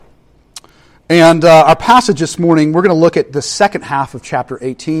And our passage this morning, we're going to look at the second half of chapter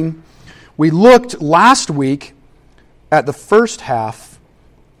 18. We looked last week at the first half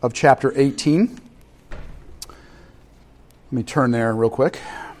of chapter 18. Let me turn there real quick.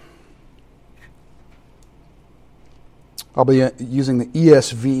 I'll be using the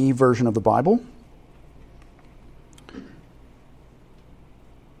ESV version of the Bible.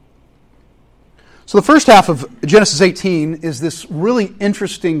 So the first half of Genesis 18 is this really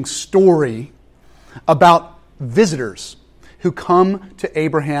interesting story about visitors who come to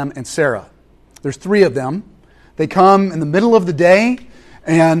Abraham and Sarah. There's three of them. They come in the middle of the day,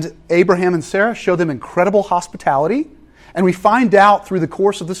 and Abraham and Sarah show them incredible hospitality. And we find out through the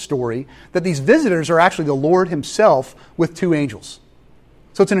course of the story that these visitors are actually the Lord himself with two angels.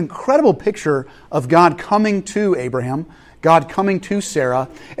 So it's an incredible picture of God coming to Abraham, God coming to Sarah.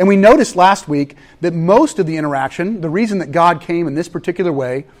 And we noticed last week that most of the interaction, the reason that God came in this particular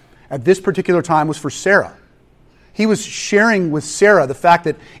way at this particular time, was for Sarah. He was sharing with Sarah the fact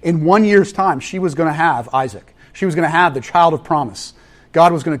that in 1 year's time she was going to have Isaac. She was going to have the child of promise.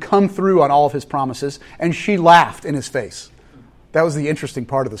 God was going to come through on all of his promises, and she laughed in his face. That was the interesting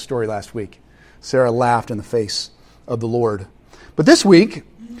part of the story last week. Sarah laughed in the face of the Lord. But this week,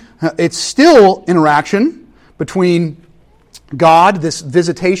 it's still interaction between God, this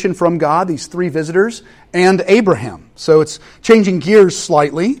visitation from God, these three visitors, and Abraham. So it's changing gears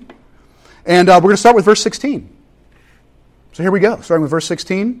slightly. And we're going to start with verse 16. So here we go, starting with verse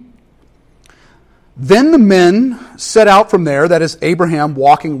 16. Then the men set out from there, that is Abraham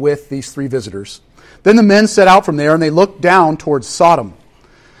walking with these three visitors. Then the men set out from there, and they looked down towards Sodom.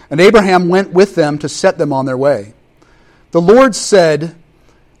 And Abraham went with them to set them on their way. The Lord said,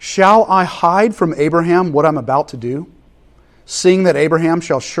 "Shall I hide from Abraham what I'm about to do? Seeing that Abraham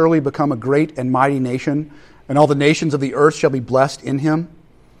shall surely become a great and mighty nation, and all the nations of the earth shall be blessed in him.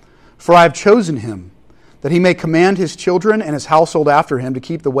 For I have chosen him, that he may command his children and his household after him to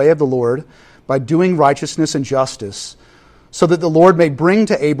keep the way of the Lord by doing righteousness and justice, so that the Lord may bring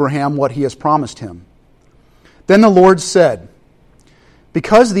to Abraham what he has promised him." Then the Lord said,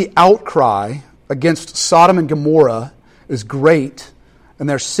 "Because the outcry against Sodom and Gomorrah is great, and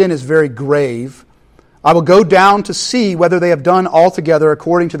their sin is very grave, I will go down to see whether they have done altogether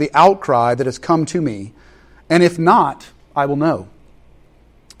according to the outcry that has come to me, and if not, I will know."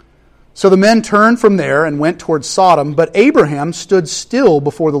 So the men turned from there and went toward Sodom, but Abraham stood still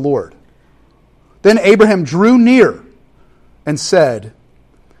before the Lord. Then Abraham drew near and said,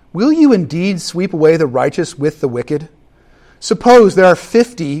 "Will you indeed sweep away the righteous with the wicked? Suppose there are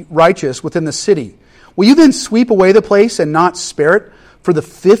 50 righteous within the city. Will you then sweep away the place and not spare it for the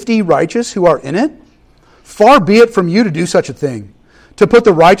 50 righteous who are in it? Far be it from you to do such a thing, to put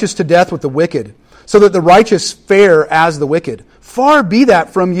the righteous to death with the wicked, so that the righteous fare as the wicked. Far be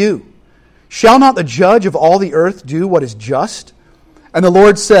that from you. Shall not the judge of all the earth do what is just?" And the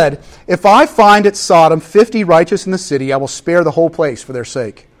Lord said, "If I find at Sodom 50 righteous in the city, I will spare the whole place for their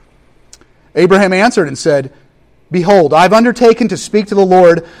sake." Abraham answered and said, "Behold, I have undertaken to speak to the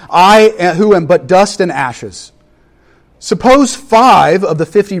Lord, I who am but dust and ashes. Suppose 5 of the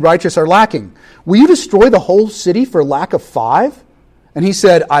 50 righteous are lacking. Will you destroy the whole city for lack of 5? And he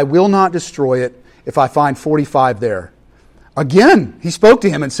said, "I will not destroy it if I find 45 there." Again, he spoke to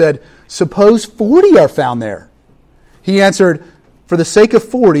him and said, "Suppose 40 are found there." He answered, "For the sake of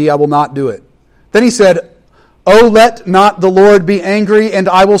 40, I will not do it." Then he said, "Oh, let not the Lord be angry, and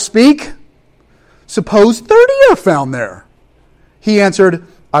I will speak. Suppose 30 are found there." He answered,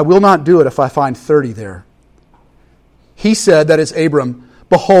 "I will not do it if I find 30 there." He said, that is Abram,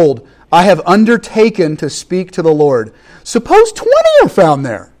 "Behold, I have undertaken to speak to the Lord. Suppose 20 are found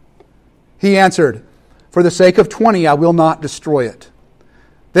there." He answered, "For the sake of 20, I will not destroy it."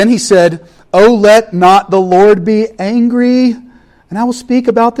 Then he said, "Oh, let not the Lord be angry, and I will speak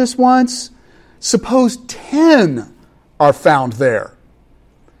about this once. Suppose 10 are found there."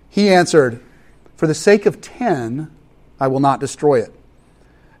 He answered, "For the sake of 10, I will not destroy it."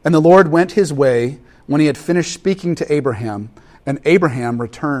 And the Lord went his way when he had finished speaking to Abraham, and Abraham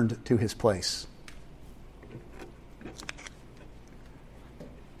returned to his place.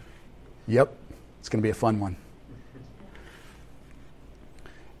 Yep, it's going to be a fun one.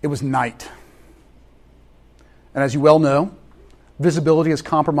 It was night. And as you well know, visibility is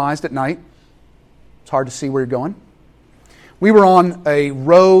compromised at night. It's hard to see where you're going. We were on a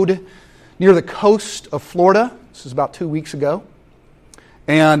road near the coast of Florida. This is about 2 weeks ago.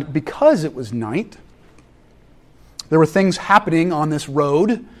 And because it was night, there were things happening on this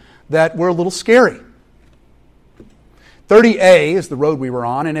road that were a little scary. 30A is the road we were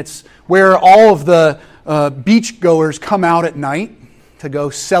on, and it's where all of the beachgoers come out at night to go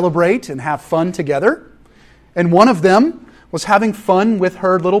celebrate and have fun together. And one of them was having fun with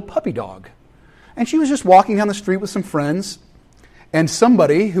her little puppy dog. And she was just walking down the street with some friends, and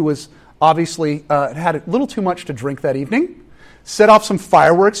somebody who was obviously had a little too much to drink that evening set off some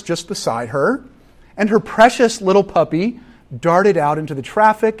fireworks just beside her, and her precious little puppy darted out into the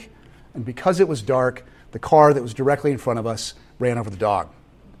traffic, and because it was dark, the car that was directly in front of us ran over the dog.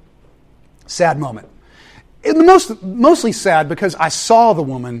 Sad moment. Mostly sad because I saw the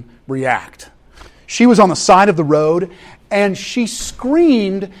woman react. She was on the side of the road, and she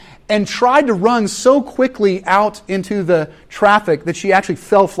screamed and tried to run so quickly out into the traffic that she actually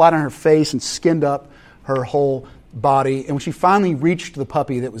fell flat on her face and skinned up her whole body. And when she finally reached the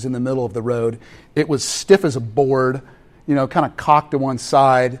puppy that was in the middle of the road, it was stiff as a board, kind of cocked to one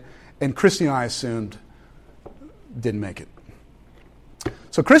side, and Christy and I assumed didn't make it.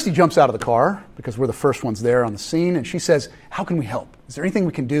 So Christy jumps out of the car because we're the first ones there on the scene, and she says, "How can we help? Is there anything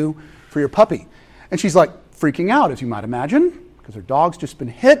we can do for your puppy?" And she's like freaking out, as you might imagine, because her dog's just been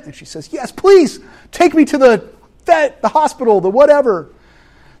hit. And she says, "Yes, please, take me to the vet, the hospital, the whatever."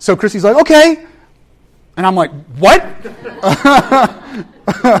 So Christy's like, "Okay." And I'm like, "What?"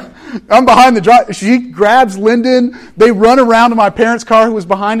 I'm behind the drive. She grabs Lyndon. They run around to my parents' car who was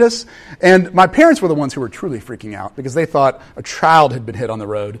behind us. And my parents were the ones who were truly freaking out because they thought a child had been hit on the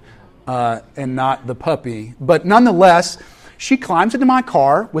road and not the puppy. But nonetheless, she climbs into my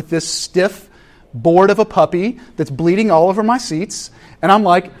car with this stiff board of a puppy that's bleeding all over my seats. And I'm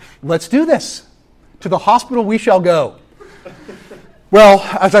like, "Let's do this. To the hospital we shall go." Well,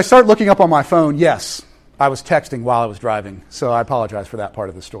 as I start looking up on my phone, yes, I was texting while I was driving, so I apologize for that part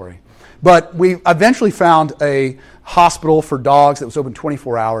of the story. But we eventually found a hospital for dogs that was open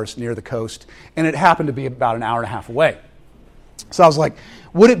 24 hours near the coast, and it happened to be about an hour and a half away. So I was like,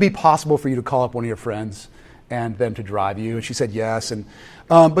 "Would it be possible for you to call up one of your friends and them to drive you?" And she said yes. And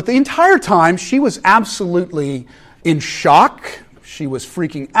but the entire time, she was absolutely in shock. She was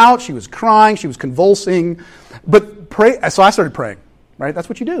freaking out. She was crying. She was convulsing. So I started praying. Right? That's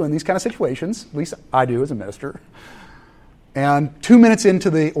what you do in these kind of situations. At least I do as a minister. And 2 minutes into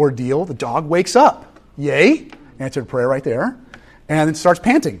the ordeal, the dog wakes up. Yay. Answered prayer right there. And then starts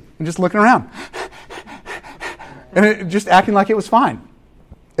panting and just looking around. And it just acting like it was fine.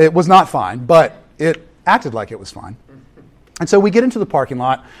 It was not fine, but it acted like it was fine. And so we get into the parking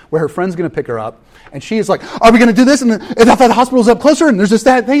lot where her friend's going to pick her up. And she is like, "Are we going to do this? And I thought the hospital's up closer. And there's this,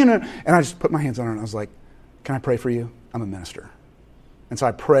 that thing." And I just put my hands on her and I was like, "Can I pray for you? I'm a minister." And so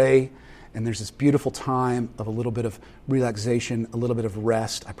I pray, and there's this beautiful time of a little bit of relaxation, a little bit of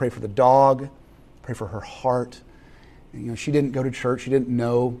rest. I pray for the dog, pray for her heart. She didn't go to church. She didn't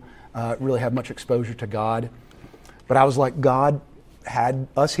really have much exposure to God. But I was like, God had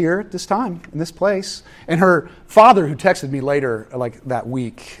us here at this time, in this place. And her father, who texted me later, like that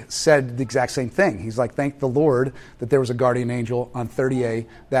week, said the exact same thing. He's like, "Thank the Lord that there was a guardian angel on 30A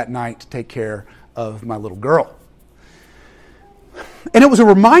that night to take care of my little girl." And it was a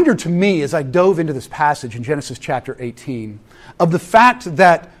reminder to me as I dove into this passage in Genesis chapter 18 of the fact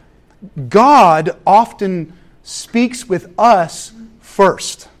that God often speaks with us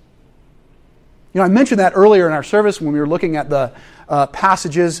first. I mentioned that earlier in our service when we were looking at the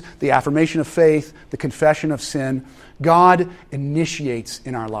passages, the affirmation of faith, the confession of sin. God initiates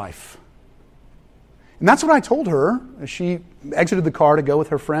in our life. And that's what I told her as she exited the car to go with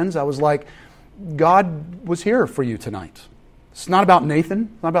her friends. I was like, God was here for you tonight. It's not about Nathan.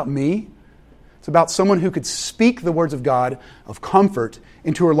 It's not about me. It's about someone who could speak the words of God of comfort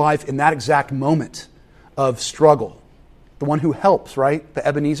into her life in that exact moment of struggle. The one who helps, right? The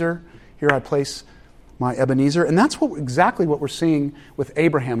Ebenezer. Here I place my Ebenezer. And that's exactly what we're seeing with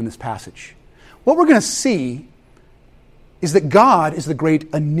Abraham in this passage. What we're going to see is that God is the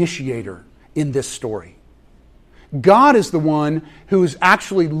great initiator in this story. God is the one who is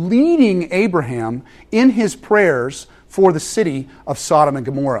actually leading Abraham in his prayers for the city of Sodom and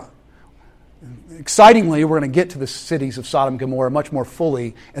Gomorrah. Excitingly, we're going to get to the cities of Sodom and Gomorrah much more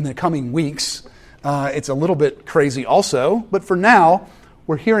fully in the coming weeks. It's a little bit crazy also, but for now,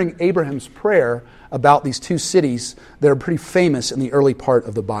 we're hearing Abraham's prayer about these two cities that are pretty famous in the early part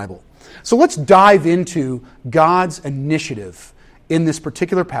of the Bible. So let's dive into God's initiative in this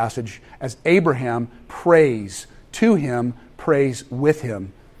particular passage as Abraham prays to him, prays with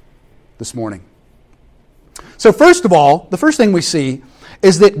him this morning. So first of all, the first thing we see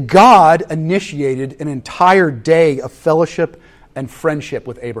is that God initiated an entire day of fellowship and friendship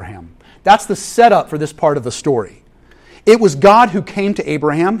with Abraham. That's the setup for this part of the story. It was God who came to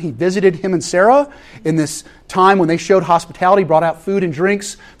Abraham. He visited him and Sarah in this time when they showed hospitality, brought out food and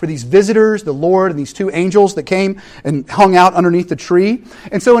drinks for these visitors, the Lord and these two angels that came and hung out underneath the tree.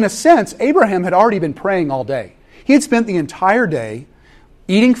 And so in a sense, Abraham had already been praying all day. He had spent the entire day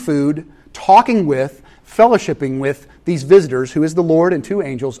eating food, talking with, fellowshipping with these visitors, who is the Lord and two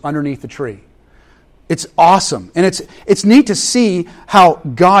angels underneath the tree. It's awesome. And it's neat to see how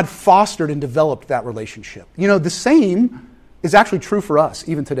God fostered and developed that relationship. You know, the same is actually true for us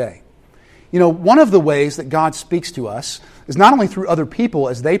even today. You know, one of the ways that God speaks to us is not only through other people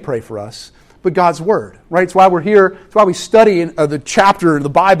as they pray for us, but God's Word, right? It's why we're here. It's why we study the chapter of the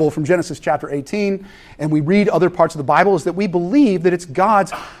Bible from Genesis chapter 18, and we read other parts of the Bible, is that we believe that it's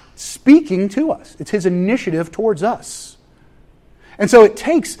God's speaking to us. It's His initiative towards us. And so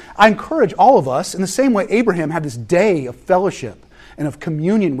I encourage all of us, in the same way Abraham had this day of fellowship and of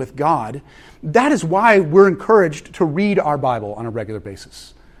communion with God, that is why we're encouraged to read our Bible on a regular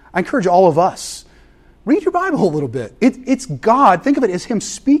basis. I encourage all of us, read your Bible a little bit. It's God. Think of it as Him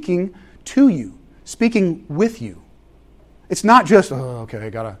speaking to you, speaking with you. It's not just, I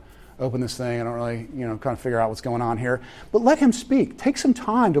got to open this thing. I don't really, kind of figure out what's going on here. But let Him speak. Take some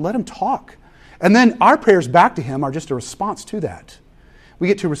time to let Him talk. And then our prayers back to Him are just a response to that. We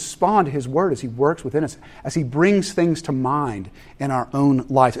get to respond to His Word as He works within us, as He brings things to mind in our own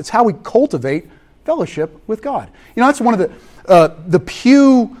lives. It's how we cultivate fellowship with God. That's one of the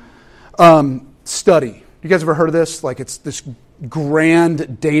Pew study. You guys ever heard of this? Like, it's this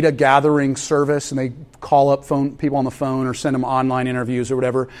grand data gathering service, and they call up people on the phone or send them online interviews or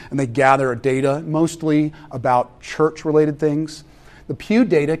whatever, and they gather data, mostly about church-related things. The Pew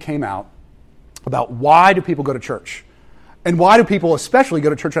data came out about why do people go to church? And why do people especially go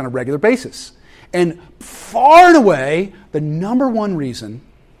to church on a regular basis? And far and away, the number one reason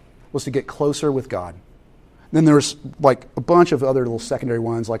was to get closer with God. Then there's like a bunch of other little secondary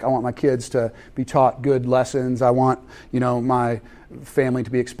ones, like I want my kids to be taught good lessons. I want, my family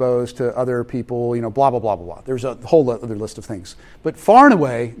to be exposed to other people, blah, blah, blah, blah, blah. There's a whole other list of things. But far and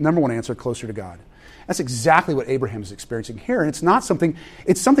away, number one answer, closer to God. That's exactly what Abraham is experiencing here. And it's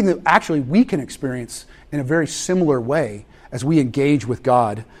something that actually we can experience in a very similar way as we engage with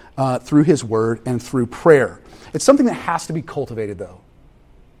God through His Word and through prayer. It's something that has to be cultivated, though.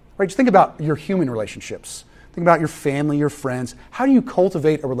 Right? Just think about your human relationships. Think about your family, your friends. How do you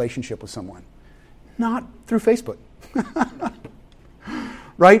cultivate a relationship with someone? Not through Facebook.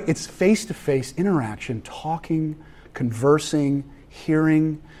 Right? It's face-to-face interaction, talking, conversing,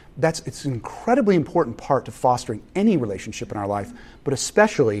 hearing. It's an incredibly important part to fostering any relationship in our life, but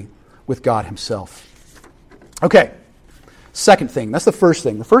especially with God Himself. Okay, second thing. That's the first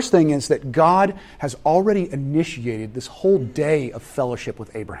thing. The first thing is that God has already initiated this whole day of fellowship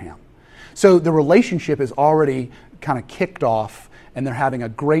with Abraham. So the relationship is already kind of kicked off, and they're having a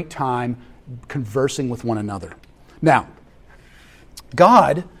great time conversing with one another. Now,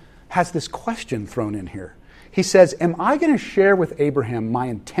 God has this question thrown in here. He says, am I going to share with Abraham my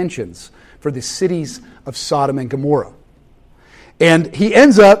intentions for the cities of Sodom and Gomorrah? And he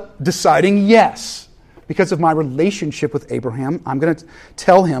ends up deciding yes. Because of my relationship with Abraham, I'm going to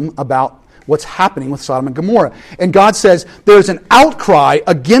tell him about what's happening with Sodom and Gomorrah. And God says there's an outcry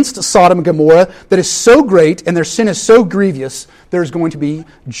against Sodom and Gomorrah that is so great and their sin is so grievous, there's going to be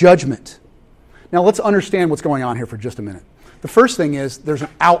judgment. Now let's understand what's going on here for just a minute. The first thing is there's an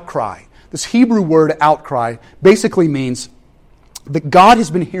outcry. This Hebrew word outcry basically means that God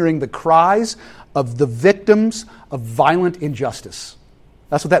has been hearing the cries of the victims of violent injustice.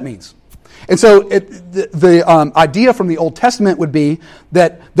 That's what that means. And so the idea from the Old Testament would be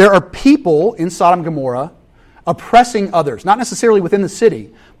that there are people in Sodom and Gomorrah oppressing others, not necessarily within the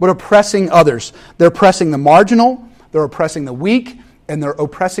city, but oppressing others. They're oppressing the marginal, they're oppressing the weak, and they're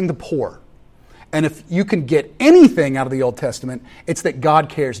oppressing the poor. And if you can get anything out of the Old Testament, it's that God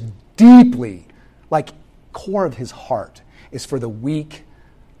cares deeply, like core of His heart, is for the weak,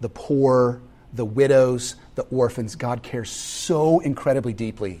 the poor, the widows, the orphans. God cares so incredibly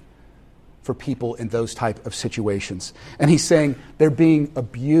deeply for people in those type of situations. And He's saying they're being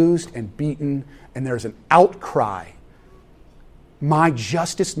abused and beaten, and there's an outcry. My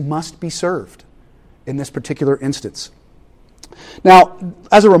justice must be served in this particular instance. Now,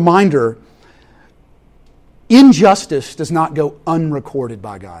 as a reminder, injustice does not go unrecorded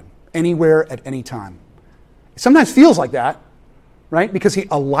by God anywhere at any time. It sometimes feels like that, right? Because He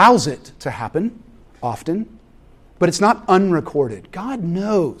allows it to happen often, but it's not unrecorded. God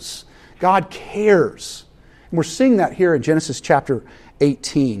knows. God cares. And we're seeing that here in Genesis chapter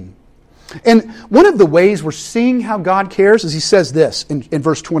 18. And one of the ways we're seeing how God cares is He says this in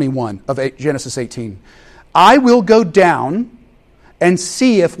verse 21 of Genesis 18. I will go down and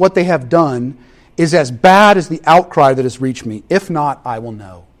see if what they have done is as bad as the outcry that has reached me. If not, I will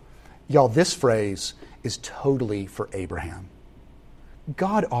know. Y'all, this phrase is totally for Abraham.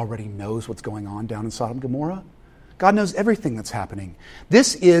 God already knows what's going on down in Sodom and Gomorrah. God knows everything that's happening.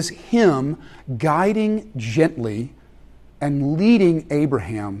 This is him guiding gently and leading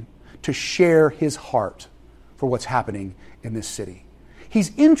Abraham to share his heart for what's happening in this city.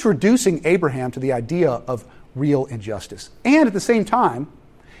 He's introducing Abraham to the idea of real injustice. And at the same time,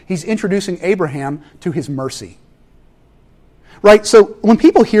 he's introducing Abraham to his mercy. Right? So when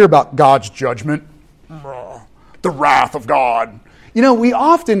people hear about God's judgment, the wrath of God, we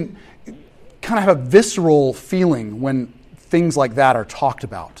often kind of have a visceral feeling when things like that are talked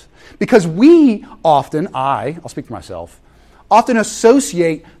about. Because we often, I'll speak for myself, often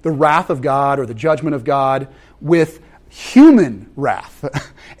associate the wrath of God or the judgment of God with human wrath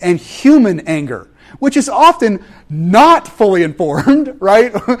and human anger, which is often not fully informed,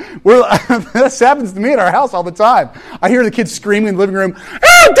 right? This happens to me at our house all the time. I hear the kids screaming in the living room,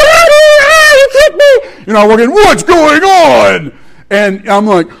 "Oh, Daddy, you kicked me!" We're going, "What's going on?" And I'm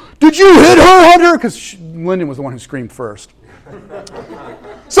like, "Did you hit her, Hunter?" Because Lyndon was the one who screamed first.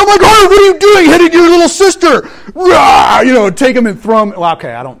 So I'm like, "Oh, what are you doing hitting your little sister?" Take him and throw him. Well,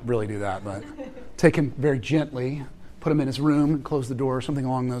 okay, I don't really do that, but take him very gently, put him in his room, and close the door, something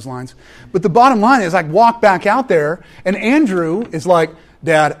along those lines. But the bottom line is I walk back out there, and Andrew is like,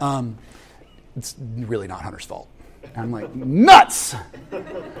 "Dad, it's really not Hunter's fault." And I'm like, "Nuts!"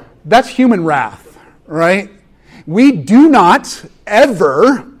 That's human wrath, right? We do not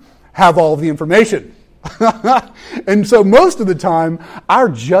ever have all of the information. And so most of the time, our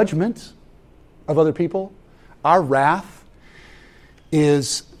judgment of other people, our wrath,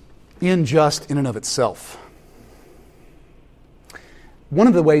 is unjust in and of itself. One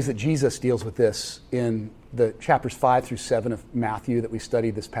of the ways that Jesus deals with this in the chapters 5 through 7 of Matthew that we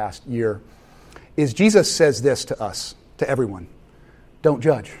studied this past year is Jesus says this to us, to everyone: don't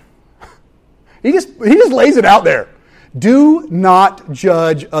judge. He just lays it out there. Do not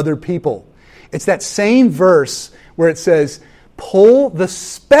judge other people. It's that same verse where it says, pull the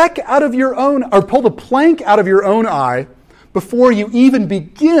speck out of your own, or pull the plank out of your own eye before you even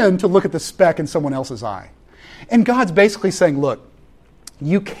begin to look at the speck in someone else's eye. And God's basically saying, look,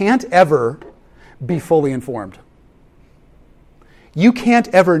 you can't ever be fully informed. You can't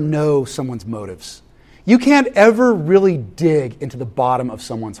ever know someone's motives. You can't ever really dig into the bottom of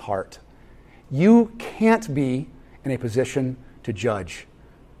someone's heart. You can't be in a position to judge.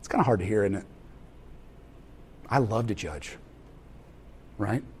 It's kind of hard to hear, isn't it? I love to judge,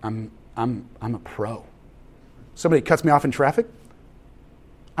 right? I'm a pro. Somebody cuts me off in traffic,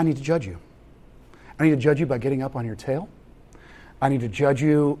 I need to judge you. I need to judge you by getting up on your tail. I need to judge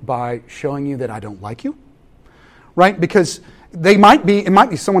you by showing you that I don't like you, right? Because it might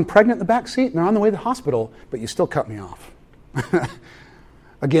be someone pregnant in the back seat and they're on the way to the hospital, but you still cut me off.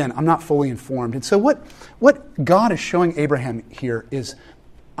 Again, I'm not fully informed. And so what God is showing Abraham here is,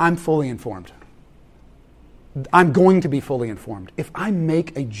 I'm fully informed. I'm going to be fully informed. If I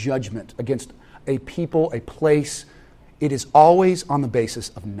make a judgment against a people, a place, it is always on the basis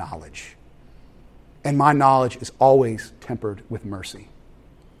of knowledge. And my knowledge is always tempered with mercy.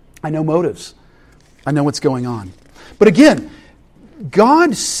 I know motives. I know what's going on. But again,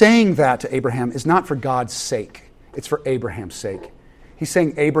 God saying that to Abraham is not for God's sake. It's for Abraham's sake. He's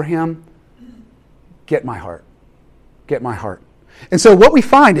saying, Abraham, get my heart. Get my heart. And so what we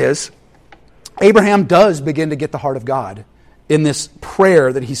find is, Abraham does begin to get the heart of God in this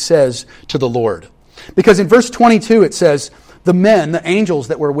prayer that he says to the Lord. Because in verse 22 it says, the men, the angels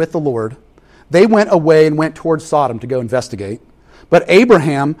that were with the Lord, they went away and went towards Sodom to go investigate. But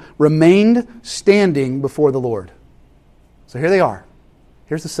Abraham remained standing before the Lord. So here they are.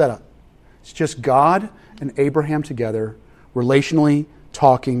 Here's the setup. It's just God and Abraham together, relationally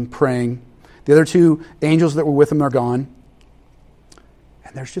talking, praying. The other two angels that were with him are gone.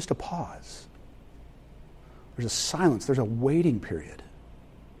 And there's just a pause. There's a silence. There's a waiting period.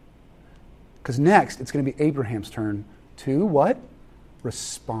 Because next, it's going to be Abraham's turn to what?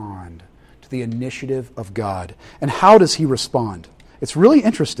 Respond to the initiative of God. And how does he respond? It's really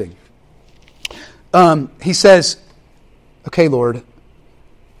interesting. He says, okay, Lord,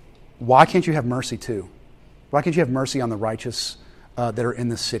 why can't you have mercy too? Why can't you have mercy on the righteous that are in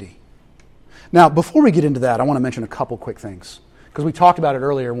this city? Now, before we get into that, I want to mention a couple quick things. Because we talked about it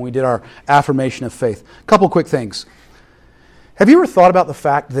earlier when we did our affirmation of faith. A couple quick things. Have you ever thought about the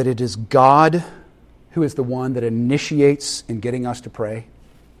fact that it is God who is the one that initiates in getting us to pray?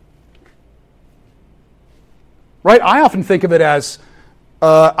 Right? I often think of it as,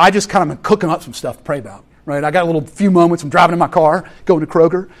 I just kind of am cooking up some stuff to pray about. right? I got a little few moments. I'm driving in my car, going to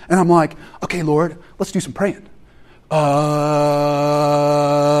Kroger, and I'm like, okay, Lord, let's do some praying.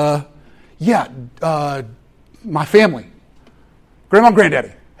 My family, grandma and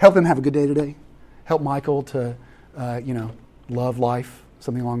granddaddy, help them have a good day today. Help Michael to, love life,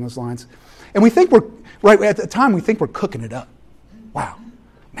 something along those lines. And we think right at the time, we think we're cooking it up. Wow,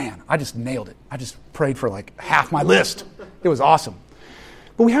 man, I just nailed it. I just prayed for like half my list. It was awesome.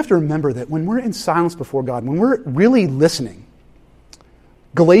 But we have to remember that when we're in silence before God, when we're really listening,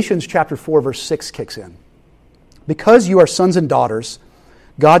 Galatians chapter 4, verse 6 kicks in. Because you are sons and daughters,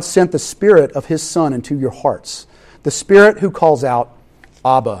 God sent the Spirit of His Son into your hearts, the Spirit who calls out,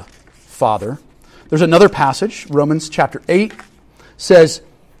 Abba, Father. There's another passage, Romans chapter 8, says,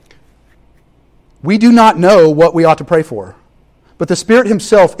 we do not know what we ought to pray for, but the Spirit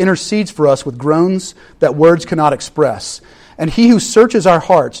Himself intercedes for us with groans that words cannot express. And He who searches our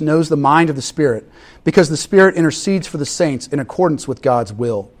hearts knows the mind of the Spirit, because the Spirit intercedes for the saints in accordance with God's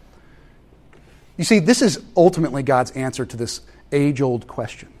will. You see, this is ultimately God's answer to this age-old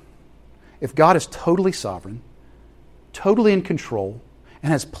question. If God is totally sovereign, totally in control,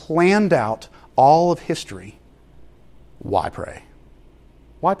 and has planned out all of history, why pray?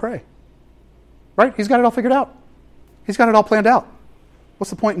 Why pray? Right? He's got it all figured out. He's got it all planned out. What's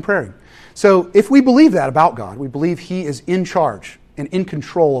the point in praying? So if we believe that about God, we believe He is in charge and in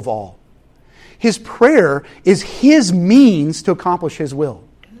control of all. His prayer is His means to accomplish His will.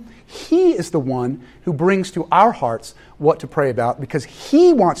 He is the one who brings to our hearts what to pray about because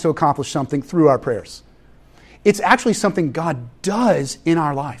He wants to accomplish something through our prayers. It's actually something God does in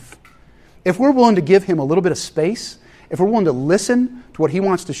our life. If we're willing to give Him a little bit of space, if we're willing to listen to what He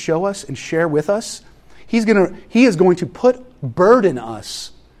wants to show us and share with us, He is going to burden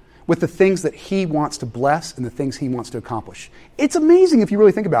us with the things that He wants to bless and the things He wants to accomplish. It's amazing if you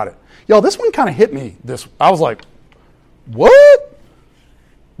really think about it. Y'all, this one kind of hit me. I was like, what?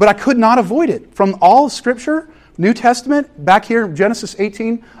 But I could not avoid it. From all of Scripture, New Testament, back here, Genesis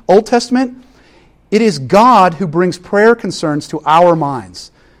 18, Old Testament, it is God who brings prayer concerns to our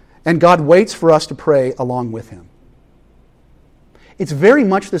minds. And God waits for us to pray along with Him. It's very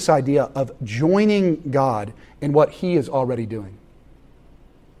much this idea of joining God in what He is already doing.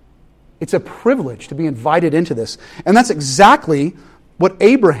 It's a privilege to be invited into this. And that's exactly what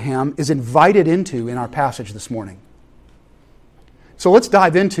Abraham is invited into in our passage this morning. So let's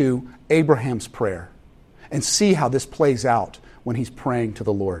dive into Abraham's prayer and see how this plays out when he's praying to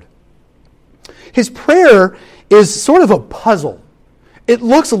the Lord. His prayer is sort of a puzzle. It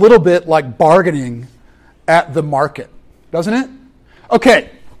looks a little bit like bargaining at the market, doesn't it? Okay,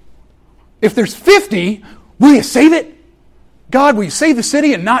 if there's 50, will you save it? God, will you save the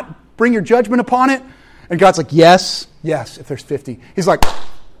city and not bring your judgment upon it? And God's like, yes, if there's 50. He's like,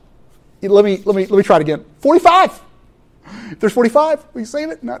 let me try it again. 45. If there's 45, will you save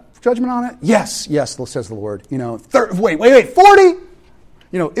it? Not judgment on it? Yes, says the Lord. Wait, 40?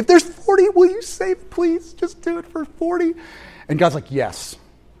 If there's 40, will you save it, please? Just do it for 40. And God's like, yes.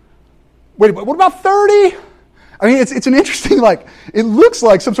 Wait, but what about 30? I mean, it's an interesting, it looks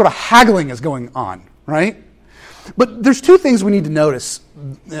like some sort of haggling is going on, right? But there's two things we need to notice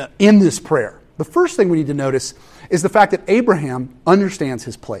in this prayer. The first thing we need to notice is the fact that Abraham understands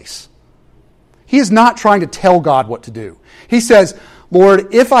his place. He is not trying to tell God what to do. He says,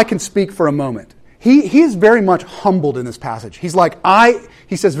 Lord, if I can speak for a moment. He is very much humbled in this passage. He's like,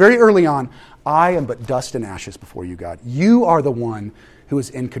 he says very early on, I am but dust and ashes before you, God. You are the one who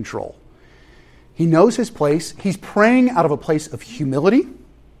is in control. He knows his place. He's praying out of a place of humility,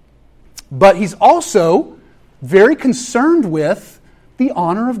 but he's also very concerned with the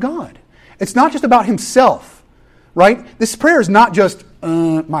honor of God. It's not just about himself, right? This prayer is not just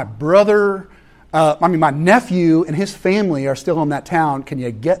my nephew and his family are still in that town. Can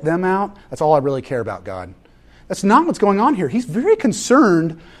you get them out? That's all I really care about, God. That's not what's going on here. He's very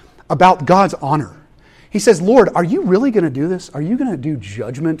concerned about God's honor. He says, Lord, are you really going to do this? Are you going to do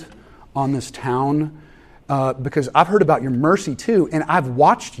judgment on this town? Because I've heard about your mercy too, and I've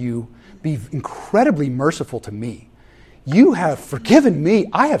watched you be incredibly merciful to me. You have forgiven me.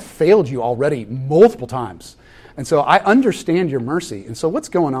 I have failed you already multiple times. And so I understand your mercy. And so what's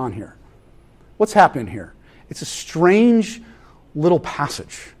going on here? What's happening here? It's a strange little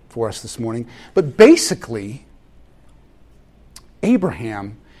passage for us this morning. But basically,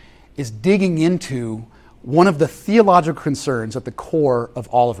 Abraham is digging into one of the theological concerns at the core of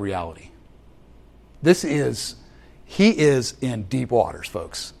all of reality. He is in deep waters,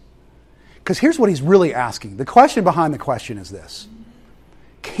 folks. Because here's what he's really asking. The question behind the question is this.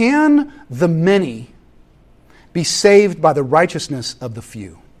 Can the many be saved by the righteousness of the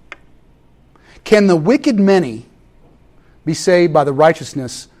few? Can the wicked many be saved by the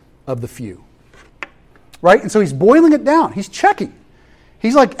righteousness of the few? Right? And so he's boiling it down. He's checking.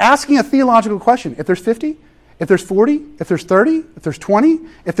 He's like asking a theological question. If there's 50, if there's 40, if there's 30, if there's 20,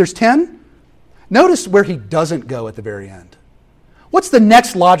 if there's 10, notice where he doesn't go at the very end. What's the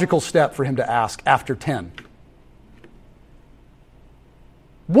next logical step for him to ask after 10?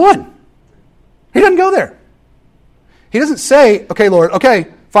 1. He doesn't go there. He doesn't say, okay, Lord, okay,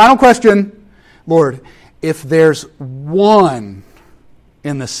 final question. Lord, if there's one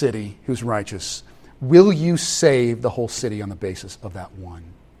in the city who's righteous, will you save the whole city on the basis of that one?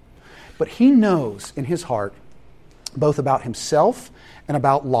 But he knows in his heart both about himself and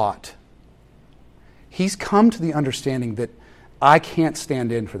about Lot. He's come to the understanding that I can't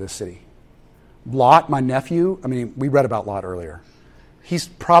stand in for this city. Lot, my nephew, we read about Lot earlier. He's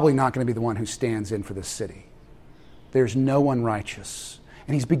probably not going to be the one who stands in for this city. There's no one righteous.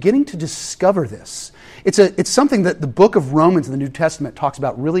 And he's beginning to discover this. It's something that the book of Romans in the New Testament talks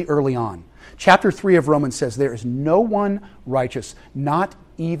about really early on. Chapter 3 of Romans says, there is no one righteous, not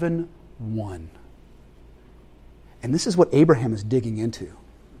even one. And this is what Abraham is digging into.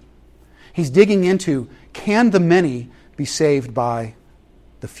 He's digging into, can the many be saved by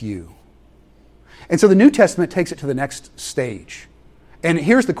the few? And so the New Testament takes it to the next stage. And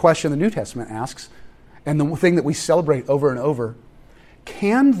here's the question the New Testament asks, and the thing that we celebrate over and over.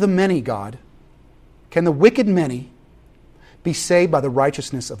 Can the many, God, can the wicked many be saved by the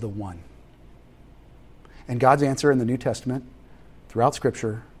righteousness of the one? And God's answer in the New Testament, throughout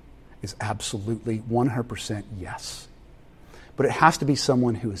Scripture, is absolutely 100% yes. But it has to be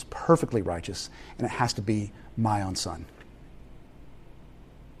someone who is perfectly righteous, and it has to be my own son.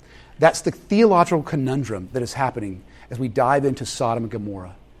 That's the theological conundrum that is happening as we dive into Sodom and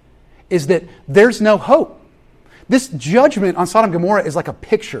Gomorrah, is that there's no hope. This judgment on Sodom and Gomorrah is like a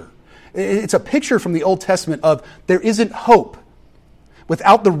picture. It's a picture from the Old Testament of there isn't hope.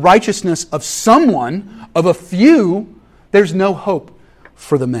 Without the righteousness of someone, of a few, there's no hope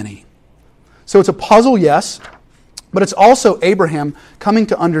for the many. So it's a puzzle, yes, but it's also Abraham coming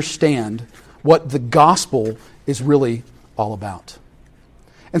to understand what the gospel is really all about.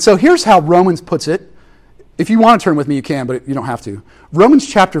 And so here's how Romans puts it. If you want to turn with me, you can, but you don't have to. Romans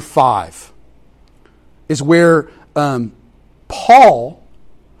chapter 5 is where Paul,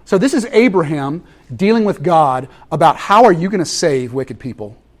 so this is Abraham dealing with God about how are you going to save wicked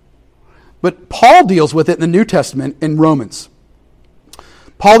people. But Paul deals with it in the New Testament in Romans.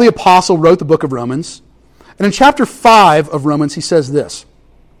 Paul the Apostle wrote the book of Romans. And in chapter 5 of Romans, he says this.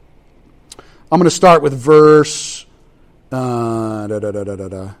 I'm going to start with verse...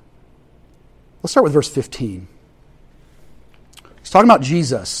 Let's start with verse 15. He's talking about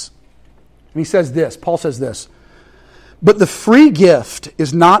Jesus. And he says this, Paul says this, but the free gift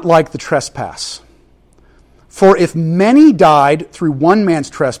is not like the trespass. For if many died through one man's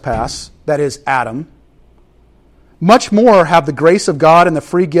trespass, that is Adam, much more have the grace of God and the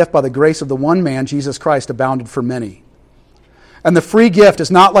free gift by the grace of the one man, Jesus Christ, abounded for many. And the free gift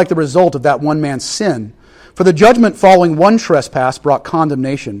is not like the result of that one man's sin. For the judgment following one trespass brought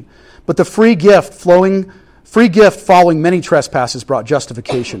condemnation, but the free gift following many trespasses brought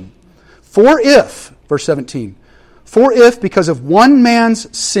justification. For if, verse 17, for if because of one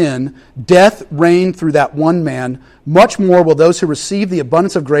man's sin death reigned through that one man, much more will those who receive the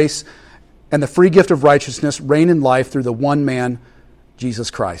abundance of grace and the free gift of righteousness reign in life through the one man, Jesus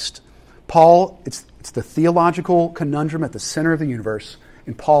Christ. Paul, it's the theological conundrum at the center of the universe,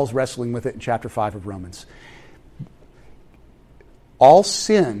 and Paul's wrestling with it in chapter 5 of Romans. All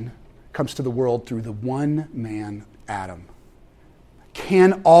sin comes to the world through the one man, Adam.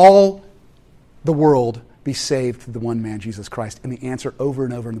 Can all the world be saved through the one man, Jesus Christ? And the answer over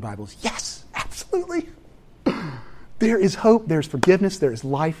and over in the Bible is yes, absolutely. There is hope, there's forgiveness, there is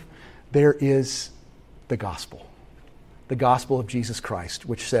life, there is the gospel of Jesus Christ,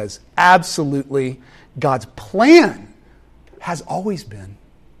 which says absolutely God's plan has always been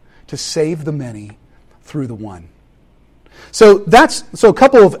to save the many through the one. So a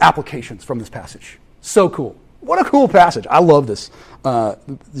couple of applications from this passage. So cool. What a cool passage. I love this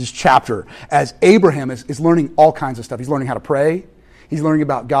chapter as Abraham is learning all kinds of stuff. He's learning how to pray. He's learning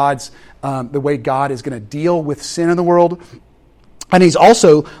about God's, the way God is going to deal with sin in the world. And he's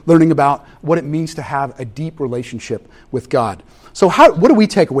also learning about what it means to have a deep relationship with God. So what do we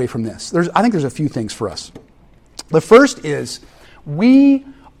take away from this? I think there's a few things for us. The first is we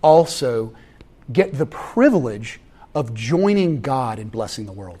also get the privilege of joining God in blessing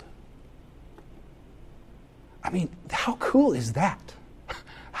the world. I mean, how cool is that?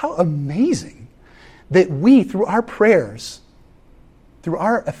 How amazing that we, through our prayers, through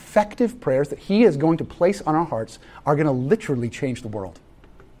our effective prayers that He is going to place on our hearts, are going to literally change the world.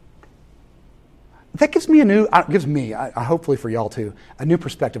 That gives me hopefully for y'all too, a new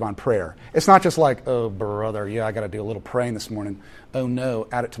perspective on prayer. It's not just like, oh brother, yeah, I got to do a little praying this morning. Oh no,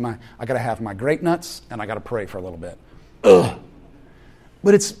 I got to have my grape nuts and I got to pray for a little bit. Ugh.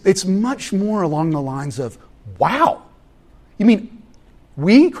 But it's much more along the lines of, wow, you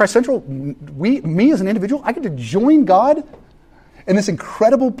mean Christ Central, me as an individual, I get to join God in this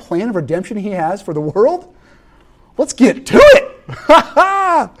incredible plan of redemption He has for the world? Let's get to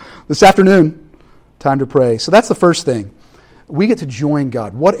it! This afternoon, time to pray. So that's the first thing. We get to join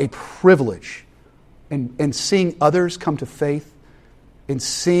God. What a privilege. And seeing others come to faith, and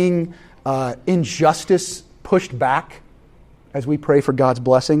seeing injustice pushed back as we pray for God's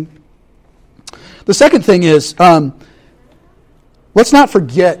blessing. The second thing is, let's not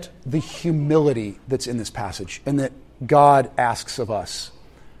forget the humility that's in this passage and that God asks of us.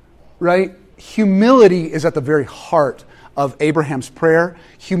 Right? Humility is at the very heart of Abraham's prayer.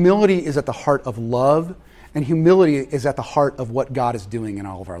 Humility is at the heart of love, and humility is at the heart of what God is doing in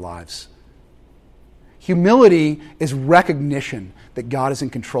all of our lives. Humility is recognition that God is in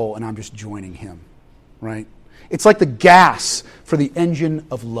control and I'm just joining Him, right? It's like the gas for the engine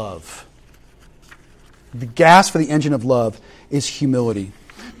of love. The gas for the engine of love is humility.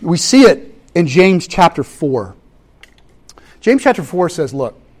 We see it in James chapter 4. James chapter 4 says,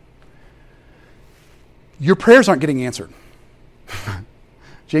 look, your prayers aren't getting answered.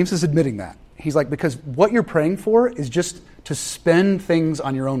 James is admitting that. He's like, because what you're praying for is just to spend things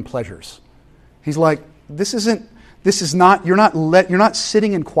on your own pleasures. He's like, you're not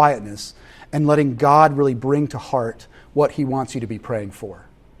sitting in quietness and letting God really bring to heart what He wants you to be praying for.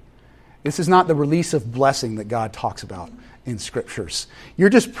 This is not the release of blessing that God talks about in Scriptures. You're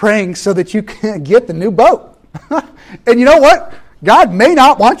just praying so that you can get the new boat. And you know what? God may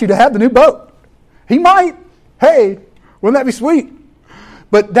not want you to have the new boat. He might. Hey, wouldn't that be sweet?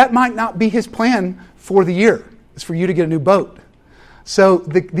 But that might not be His plan for the year. It's for you to get a new boat. So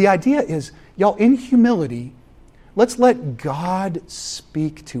the idea is, y'all, in humility, let's let God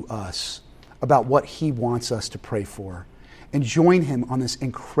speak to us about what He wants us to pray for and join Him on this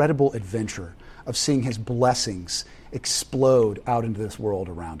incredible adventure of seeing His blessings explode out into this world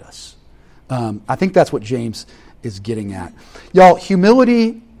around us. I think that's what James is getting at. Y'all,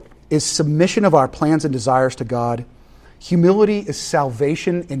 humility is submission of our plans and desires to God. Humility is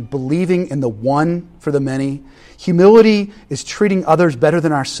salvation in believing in the one for the many. Humility is treating others better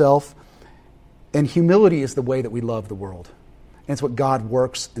than ourselves. And humility is the way that we love the world. And it's what God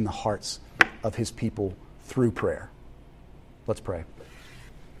works in the hearts of His people through prayer. Let's pray.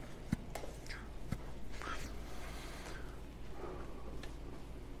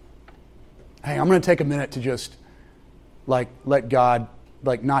 Hey, I'm going to take a minute to just let God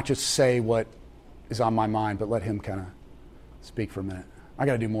not just say what is on my mind, but let Him kind of speak for a minute. I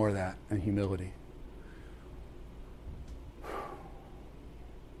got to do more of that in humility.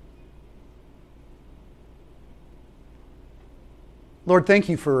 Lord, thank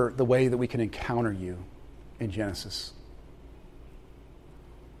You for the way that we can encounter You in Genesis.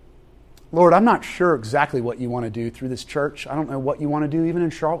 Lord, I'm not sure exactly what You want to do through this church. I don't know what You want to do even in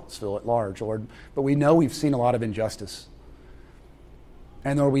Charlottesville at large, Lord. But we know we've seen a lot of injustice.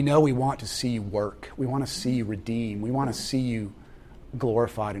 And Lord, we know we want to see You work. We want to see You redeem. We want to see You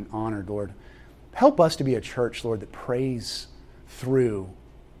glorified and honored, Lord. Help us to be a church, Lord, that prays through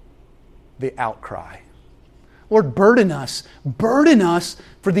the outcry. Lord, burden us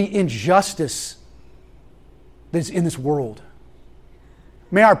for the injustice that's in this world.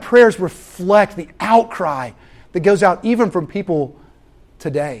 May our prayers reflect the outcry that goes out even from people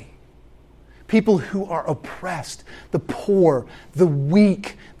today. People who are oppressed, the poor, the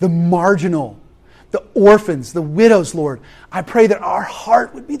weak, the marginal, the orphans, the widows, Lord. I pray that our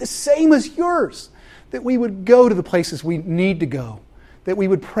heart would be the same as Yours, that we would go to the places we need to go, that we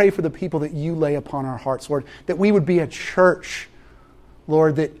would pray for the people that You lay upon our hearts, Lord, that we would be a church,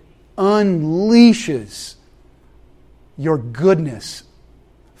 Lord, that unleashes Your goodness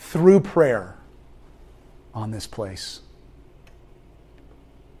through prayer on this place.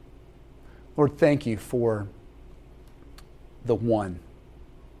 Lord, thank You for the one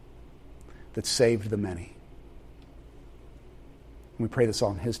that saved the many. And we pray this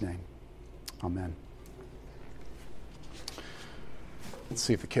all in His name. Amen. Let's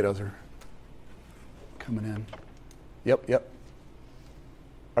see if the kiddos are coming in. Yep.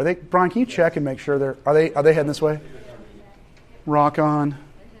 Are they, Brian, can you check and make sure are they heading this way? Rock on.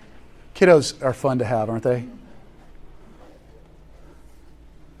 Kiddos are fun to have, aren't they?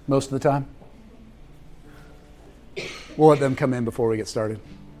 Most of the time. We'll let them come in before we get started.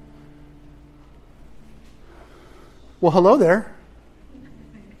 Well, hello there.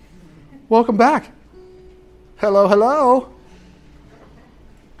 Welcome back. Hello, hello.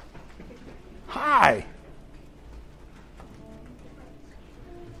 Hi.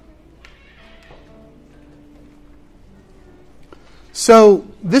 So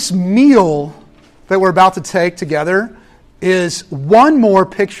this meal that we're about to take together is one more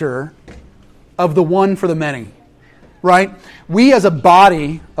picture of the one for the many, right? We as a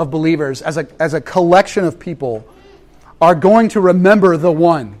body of believers, as a collection of people, are going to remember the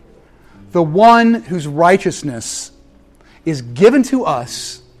one whose righteousness is given to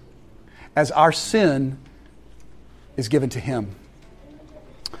us as our sin is given to him.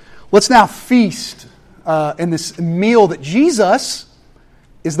 Let's now feast in this meal that Jesus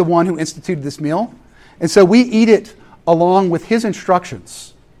is the one who instituted this meal. And so we eat it along with his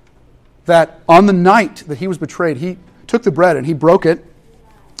instructions that on the night that he was betrayed, he took the bread and he broke it.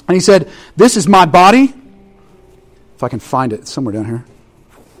 And he said, "This is my body." If I can find it, it's somewhere down here.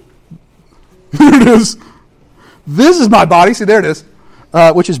 There it is. "This is my body." See, there it is.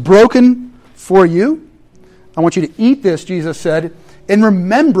 Which is broken for you. I want you to eat this, Jesus said, in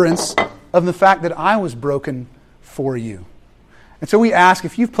remembrance of the fact that I was broken for you. And so we ask,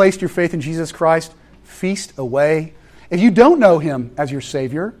 if you've placed your faith in Jesus Christ, feast away. If you don't know him as your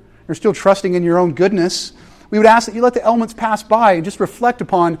Savior, you're still trusting in your own goodness, we would ask that you let the elements pass by and just reflect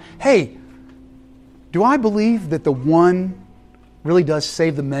upon, hey, do I believe that the one really does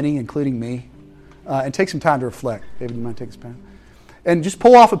save the many, including me? And take some time to reflect. David, you mind taking this pen? And just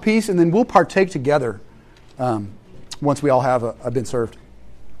pull off a piece, and then we'll partake together once we all have been served.